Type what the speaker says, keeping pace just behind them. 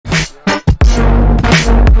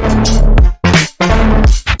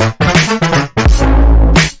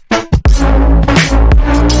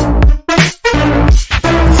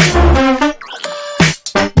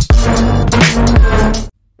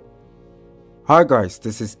Hi guys,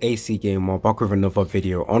 this is AC Gamer back with another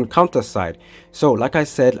video on counter side. So like I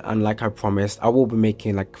said and like I promised, I will be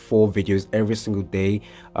making like 4 videos every single day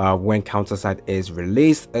when counter side is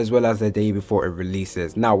released, as well as the day before it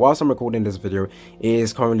releases. Now whilst I'm recording this video, it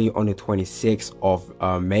is currently on the 26th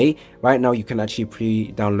of May. Right now you can actually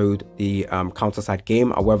pre-download the counter side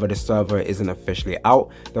game. However, the server isn't officially out.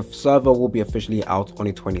 The server will be officially out on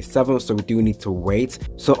the 27th, so we do need to wait.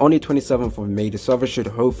 So on the 27th of May, the server should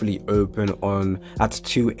hopefully open at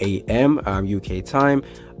 2 a.m. UK time.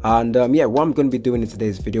 And yeah, what I'm going to be doing in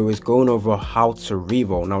today's video is going over how to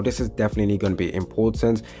reroll. Now this is definitely going to be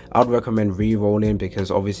important. I'd recommend rerolling because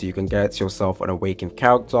obviously you can get yourself an awakened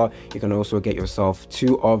character. You can also get yourself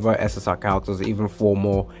 2 other SSR characters, even 4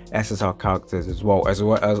 more SSR characters as well as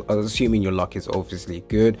assuming your luck is obviously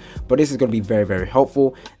good. But this is going to be very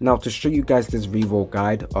helpful. Now to show you guys this reroll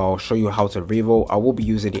guide, I'll show you how to reroll. I will be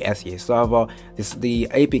using the SEA server. The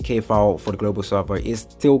APK file for the global server is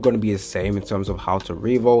still going to be the same in terms of how to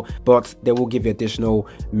reroll, but they will give you additional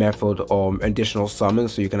method or additional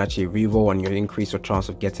summons, so you can actually reroll and you increase your chance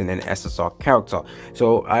of getting an SSR character.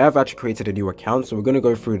 So I have actually created a new account, so we're going to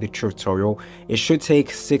go through the tutorial. It should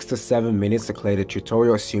take 6 to 7 minutes to clear the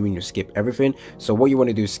tutorial, assuming you skip everything. So what you want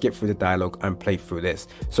to do is skip through the dialogue and play through this.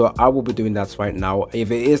 So I will be doing that right now.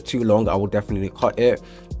 If it is too long, I will definitely cut it,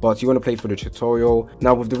 but you want to play through the tutorial.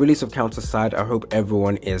 Now with the release of counter side, I hope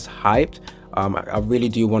everyone is hyped. I really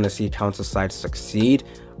do want to see counter side succeed.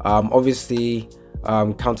 Obviously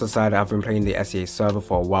counter side, I've been playing the SEA server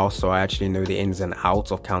for a while, so I actually know the ins and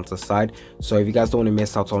outs of counter side. So if you guys don't want to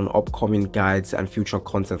miss out on upcoming guides and future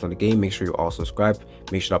content on the game, make sure you are subscribed,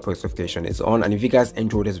 make sure that post notification is on. And if you guys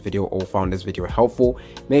enjoyed this video or found this video helpful,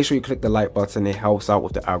 make sure you click the like button. It helps out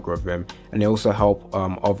with the algorithm, and it also help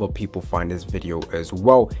other people find this video as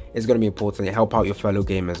well. It's going to be important. It help out your fellow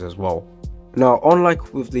gamers as well. Now,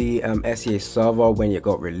 unlike with the SEA server, when it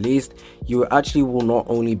got released, you actually will not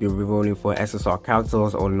only be rerolling for SSR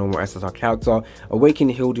characters or normal SSR character.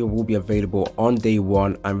 Awakened Hilda will be available on day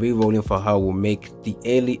 1, and rerolling for her will make the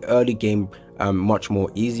early game much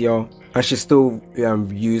more easier. And she's still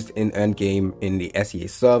used in end game in the SEA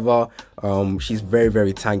server. She's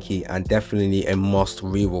very tanky and definitely a must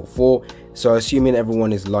reroll for. So assuming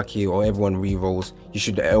everyone is lucky or everyone rerolls, you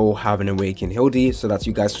should all have an Awakened Hildy, so that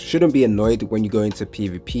you guys shouldn't be annoyed when you go into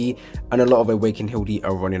PvP and a lot of Awakened Hildy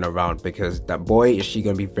are running around, because that boy, is she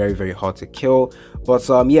going to be very hard to kill. But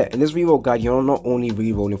yeah, in this reroll guide, you're not only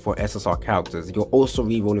rerolling for SSR characters, you're also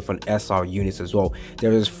rerolling for SR units as well.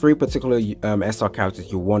 There is 3 particular SR characters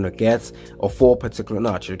you want to get, or 4 particular,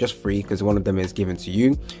 no actually just 3, because one of them is given to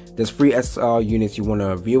you. There's 3 SR units you want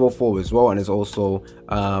to reroll for as well, and there's also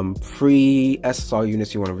 3 SSR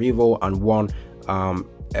units you want to reroll, and 1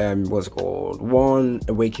 one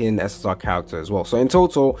awakened SSR character as well. So in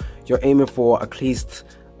total, you're aiming for at least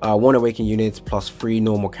 1 awakened unit plus 3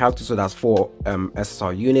 normal characters, so that's 4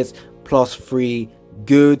 SSR units plus 3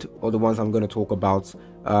 good, or the ones I'm going to talk about,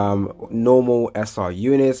 normal SR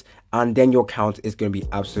units, and then your count is going to be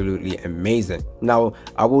absolutely amazing. Now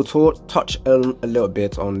I will touch a little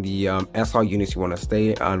bit on the SR units you want to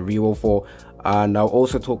stay and reroll for, and I'll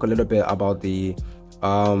also talk a little bit about the the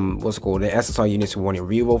SSR units you want to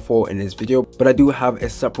reroll for in this video. But I do have a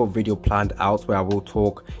separate video planned out where I will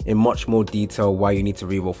talk in much more detail why you need to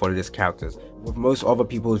reroll for these characters. With most other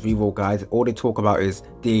people's reroll guides, all they talk about is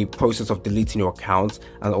the process of deleting your account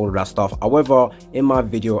and all of that stuff. However, in my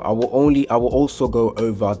video, I will also go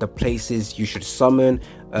over the places you should summon.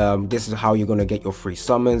 This is how you're going to get your free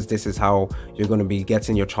summons. This is how you're going to be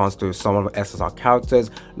getting your chance to summon SSR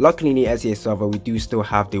characters. Luckily in the SEA server, we do still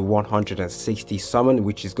have the 160 summon,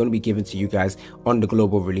 which is going to be given to you guys on the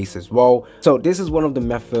global release as well. So this is one of the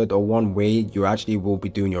method, or one way you actually will be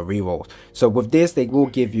doing your rerolls. So with this, they will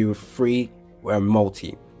give you free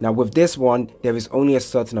multi. Now with this one, there is only a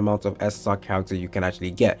certain amount of SSR characters you can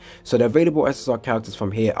actually get. So the available SSR characters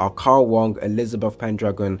from here are Carl Wong, Elizabeth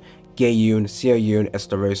Pendragon, Gaeyun, Seoyun,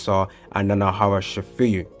 Estarosa, and Nanahara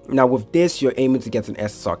Shifuyu. Now with this, you're aiming to get an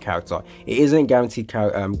SSR character. It isn't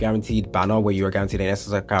guaranteed banner where you are guaranteed an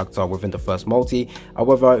SSR character within the first multi.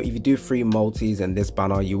 However, if you do 3 multis in this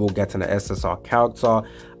banner, you will get an SSR character.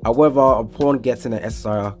 However, upon getting an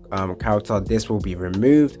SSR character, this will be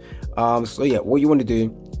removed. So yeah, what you want to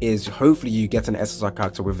do is hopefully you get an SSR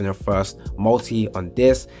character within your first multi on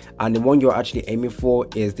this, and the one you're actually aiming for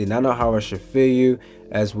is the Nanahara Shifuyu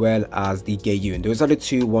as well as the Gaeyun. Those are the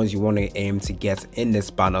 2 ones you want to aim to get in this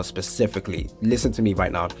banner banner specifically. Listen to me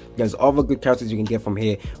right now. There's other good characters you can get from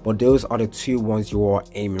here, but those are the two ones you're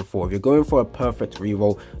aiming for. If you're going for a perfect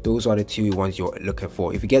reroll, those are the two ones you're looking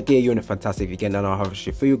for. If you get Gear Unit, fantastic. If you get Nanohara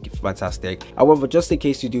Shifuyu, fantastic. However, just in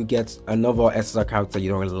case you do get another SSR character you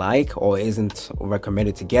don't like or isn't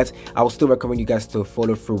recommended to get, I will still recommend you guys to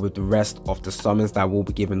follow through with the rest of the summons that will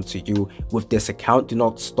be given to you with this account. Do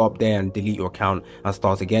not stop there and delete your account and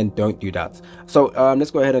start again. Don't do that. So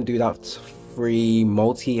let's go ahead and do that free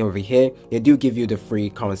multi over here. They do give you the free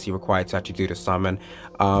currency required to actually do the summon,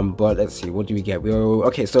 but let's see, what do we get?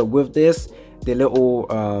 Okay, so with this, the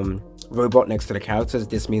little robot next to the characters,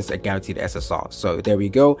 this means a guaranteed SSR. So there we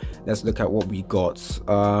go. Let's look at what we got.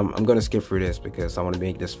 I'm gonna skip through this because I want to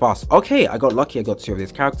make this fast. Okay, I got lucky. I got 2 of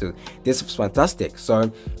these characters. This is fantastic.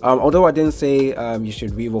 So although I didn't say you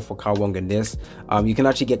should reroll for Kao Wong in this, you can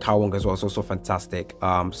actually get Kao Wong as well. It's also fantastic.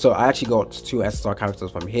 So I actually got 2 SSR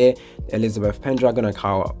characters from here, Elizabeth Pendragon and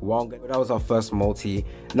Kao Wong. That was our first multi.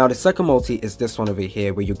 Now the second multi is this one over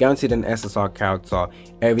here, where you're guaranteed an SSR character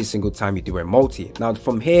every single time you do a multi. Now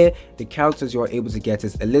from here, the characters you are able to get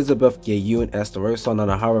is Elizabeth, Geiyun, Estarossa,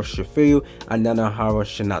 Nanohara Shifuyu, and Nanohara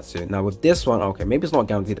Shinatsu. Now with this one, okay, maybe it's not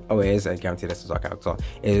guaranteed. Oh, it is a guaranteed SSR character.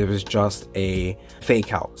 It was just a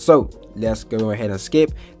fake out. So let's go ahead and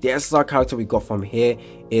skip. The SSR character we got from here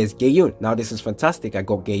is Geiyun. Now this is fantastic. I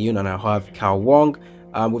got Geiyun and I have Kao Wong.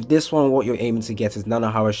 With this one, what you're aiming to get is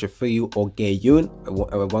Nanohara Shifuyu or Geiyun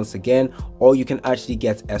once again, or you can actually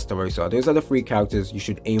get Estarossa. Those are the 3 characters you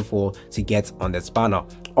should aim for to get on this banner.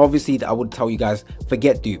 Obviously, I would tell you guys,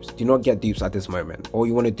 forget dupes. Do not get dupes at this moment. All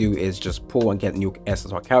you want to do is just pull and get new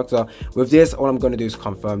SSR character. With this, all I'm going to do is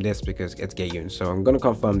confirm this because it's Geiyun. So I'm going to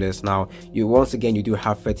confirm this now. Once again, you do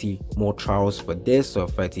have 30 more trials for this, so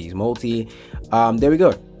 30 is multi. There we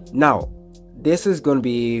go. Now this is going to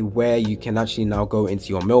be where you can actually now go into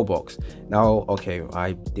your mailbox. Now, okay,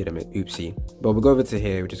 I did a oopsie, but we'll go over to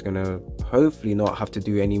here. We're just going to hopefully not have to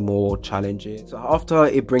do any more challenges. So after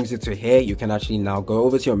it brings it to here, you can actually now go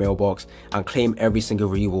over to your mailbox and claim every single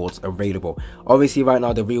rewards available. Obviously, right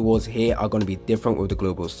now, the rewards here are going to be different with the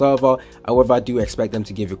global server. However, I do expect them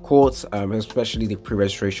to give you quartz, especially the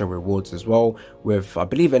pre-registration rewards as well, with, I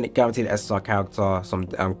believe, a guaranteed SSR character,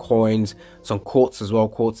 some coins, some quartz as well.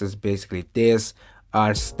 Quartz is basically this,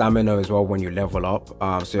 and stamina as well when you level up.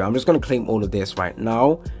 So I'm just going to claim all of this right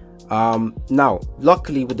now. Now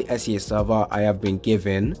luckily with the SEA server, I have been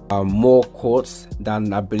given more quartz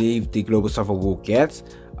than I believe the global server will get.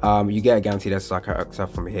 You get a guaranteed SSR character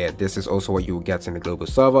from here. This is also what you will get in the global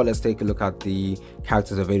server. Let's take a look at the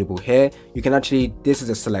characters available here. You can actually, this is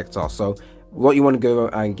a selector, so what you want to go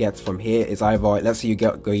and get from here is either, let's say you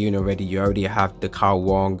get Geiyun already, you already have the Kao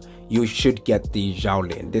Wong, you should get the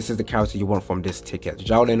Xiaolin. This is the character you want from this ticket,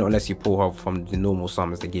 Xiaolin, unless you pull her from the normal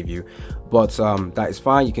summons they give you. But that is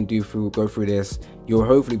fine. You can go through this. You'll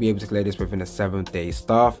hopefully be able to clear this within a 7-day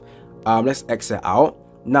stuff. Let's exit out.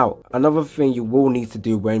 Now another thing you will need to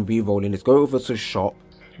do when re-rolling is go over to shop.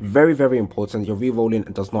 Very, very important. Your re-rolling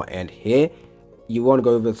does not end here. You want to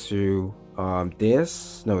go over to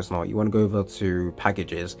this, no it's not, you want to go over to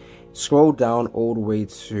packages, scroll down all the way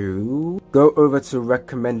to go over to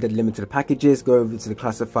recommended limited packages, go over to the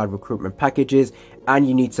classified recruitment packages, and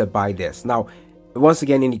you need to buy this. Now once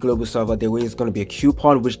again, in the global server there is going to be a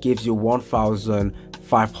coupon which gives you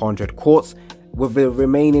 1,500 quartz. With the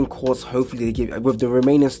remaining quartz, hopefully they give, with the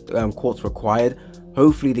remaining quartz required,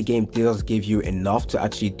 hopefully the game does give you enough to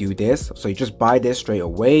actually do this. So you just buy this straight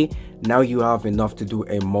away. Now you have enough to do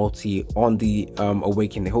a multi on the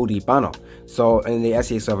Awaken Hildy banner. So in the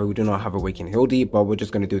SEA server we do not have Awaken Hildy, but we're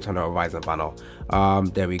just going to do it on the Horizon banner.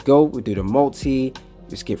 There we go. We do the multi,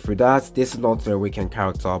 we skip through that. This is not the Awaken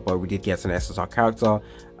character, but we did get an SSR character,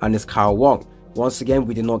 and it's Kao Wong. Once again,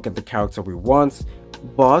 we did not get the character we want.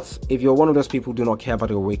 But if you're one of those people who do not care about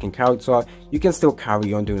the Awakened character, you can still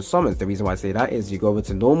carry on doing summons. The reason why I say that is you go over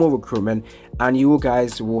to normal recruitment and you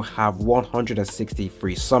guys will have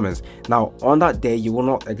 163 summons. Now on that day you will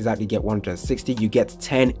not exactly get 160, you get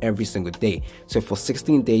 10 every single day. So for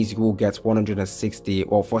 16 days you will get 160,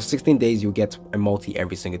 or for 16 days you'll get a multi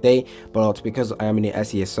every single day. But because I am in the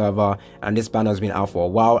SEA server and this banner has been out for a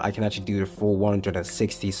while, I can actually do the full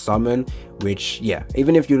 160 summon, which, yeah,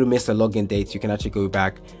 even if you miss a login date, you can actually go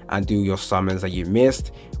back and do your summons that you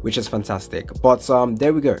missed, which is fantastic. But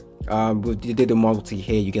there we go. We did the multi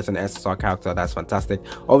here, you get an SSR character. That's fantastic.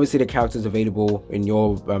 Obviously the characters available in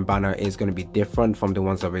your banner is going to be different from the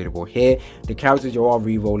ones available here. The characters you are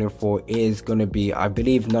re-rolling for is going to be, I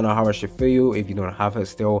believe, Nanohara Shifuyu, if you don't have her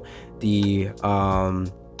still, the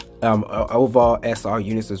over SR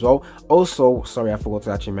units as well. Also, sorry, I forgot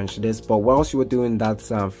to actually mention this, but whilst you were doing that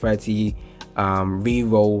 30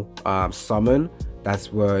 reroll summon.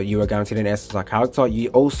 That's where you are guaranteed an SSR character. You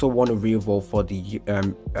also want to reroll for the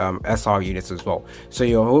SR units as well. So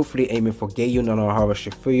you're hopefully aiming for Gayu, Nanohara,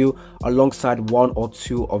 Shifuyu, alongside one or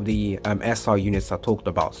two of the SR units I talked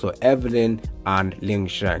about. So Evelyn and Ling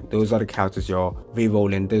Sheng. Those are the characters you're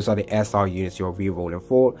rerolling. Those are the SR units you're rerolling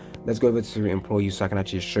for. Let's go over to employees so I can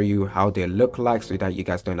actually show you how they look like, so that you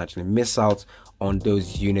guys don't actually miss out on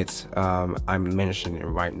those units I'm mentioning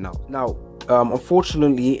right now.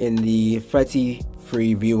 Unfortunately, in the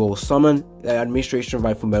 33 reroll summon, the administration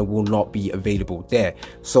rifleman will not be available there.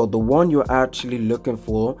 So the one you're actually looking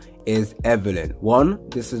for is Evelyn.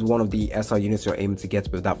 This is one of the SR units you're aiming to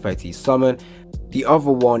get with that 30 summon. The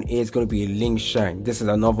other one is going to be Ling Sheng. This is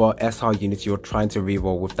another SR unit you're trying to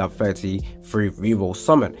reroll with that 33 reroll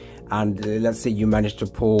summon. And let's say you manage to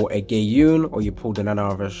pull a Gaeyun, or you pull the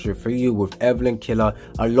Nanohara Shifuyu with Evelyn Killer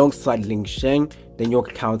alongside Ling Sheng, then your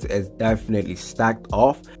counter is definitely stacked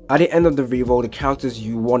off. At the end of the reroll, the counters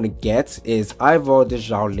you want to get is either the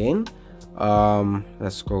Xiaolin,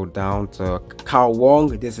 let's scroll down to Kao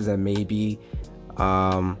Wong, this is a maybe,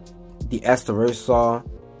 the Estarossa,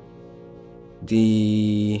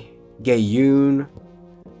 the Gaeyun,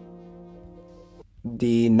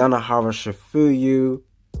 the Nanohara Shifuyu,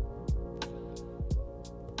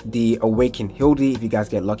 the Awakened Hildy. If you guys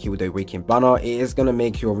get lucky with the Awakened banner, it is going to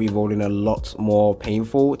make your rerolling a lot more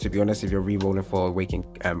painful, to be honest, if you're rerolling for Awakened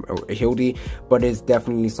Hildy. But it's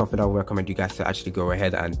definitely something I would recommend you guys to actually go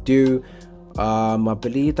ahead and do. I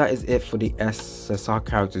believe that is it for the SSR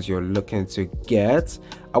characters you're looking to get.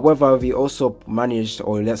 However, if you also managed,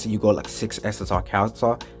 or let's say you got like 6 SSR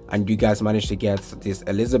character and you guys managed to get this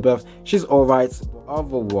Elizabeth, she's alright. The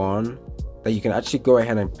other one that you can actually go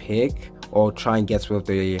ahead and pick or try and get with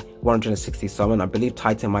the 160 summon, I believe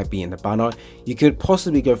Titan might be in the banner. You could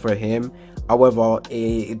possibly go for him. However,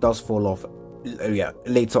 it does fall off. Yeah,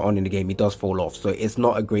 later on in the game it does fall off, so it's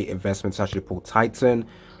not a great investment to actually pull Titan.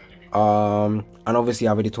 And obviously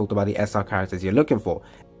I already talked about the SR characters you're looking for.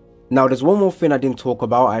 Now there's one more thing I didn't talk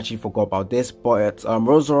about. I actually forgot about this, but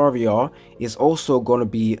Rosaria is also going to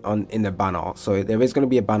be in the banner. So there is going to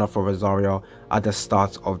be a banner for Rosaria at the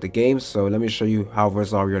start of the game. So let me show you how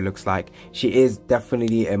Rosaria looks like. She is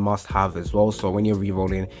definitely a must-have as well. So when you're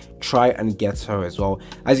rerolling, try and get her as well.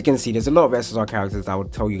 As you can see, there's a lot of SSR characters I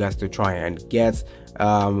would tell you guys to try and get.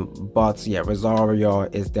 But yeah, Rosaria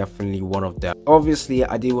is definitely one of them. Obviously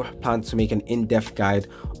I do plan to make an in-depth guide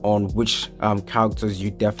on which characters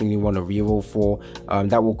you definitely want to reroll for.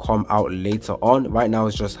 That will come out later on. Right now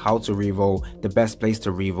it's just how to reroll, the best place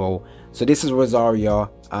to reroll. So this is Rosaria,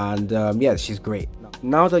 and yeah, she's great.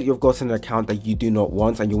 Now that you've gotten an account that you do not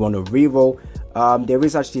want and you want to reroll, there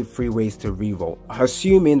is actually 3 ways to reroll.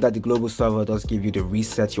 Assuming that the global server does give you the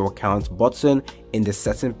reset your account button in the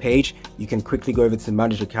setting page, you can quickly go over to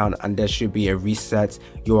manage account and there should be a reset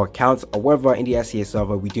your account. However, in the SEA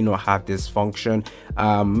server we do not have this function.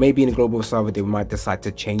 Maybe in the global server they might decide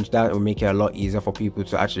to change that. It will make it a lot easier for people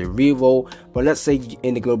to actually reroll. But let's say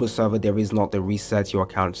in the global server there is not the reset your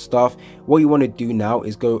account stuff. What you want to do now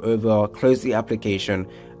is go over, close the application,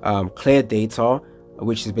 clear data,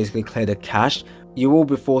 which is basically clear the cache. You will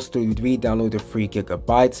be forced to re-download the 3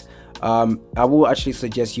 GB. I will actually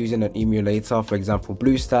suggest using an emulator, for example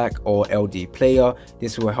BlueStack or LD Player.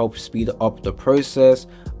 This will help speed up the process.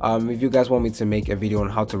 If you guys want me to make a video on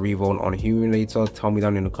how to reroll on emulator, tell me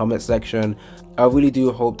down in the comment section. I really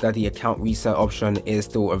do hope that the account reset option is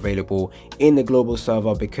still available in the global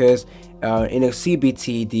server, because in a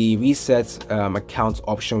CBT the reset account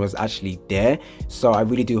option was actually there. So I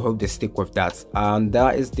really do hope they stick with that, and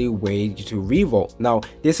that is the way to reroll. Now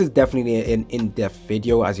this is definitely an in-depth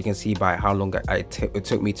video, as you can see by how long it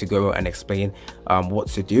took me to go and explain what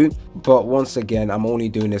to do. But once again, I'm only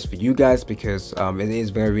doing this for you guys because it is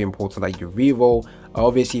very important that you reroll.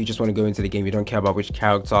 Obviously you just want to go into the game, you don't care about which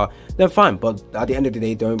character, then fine, but at the end of the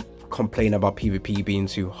day don't complain about PvP being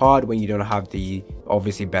too hard when you don't have the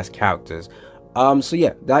obviously best characters. So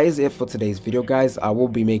yeah, that is it for today's video, guys. I will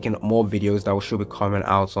be making more videos that should be coming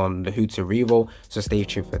out on the who to reroll, so stay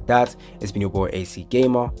tuned for that. It's been your boy AC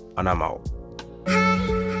Gamer, and I'm out.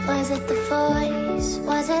 Was it the voice?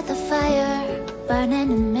 Was it the fire burning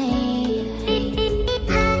in me?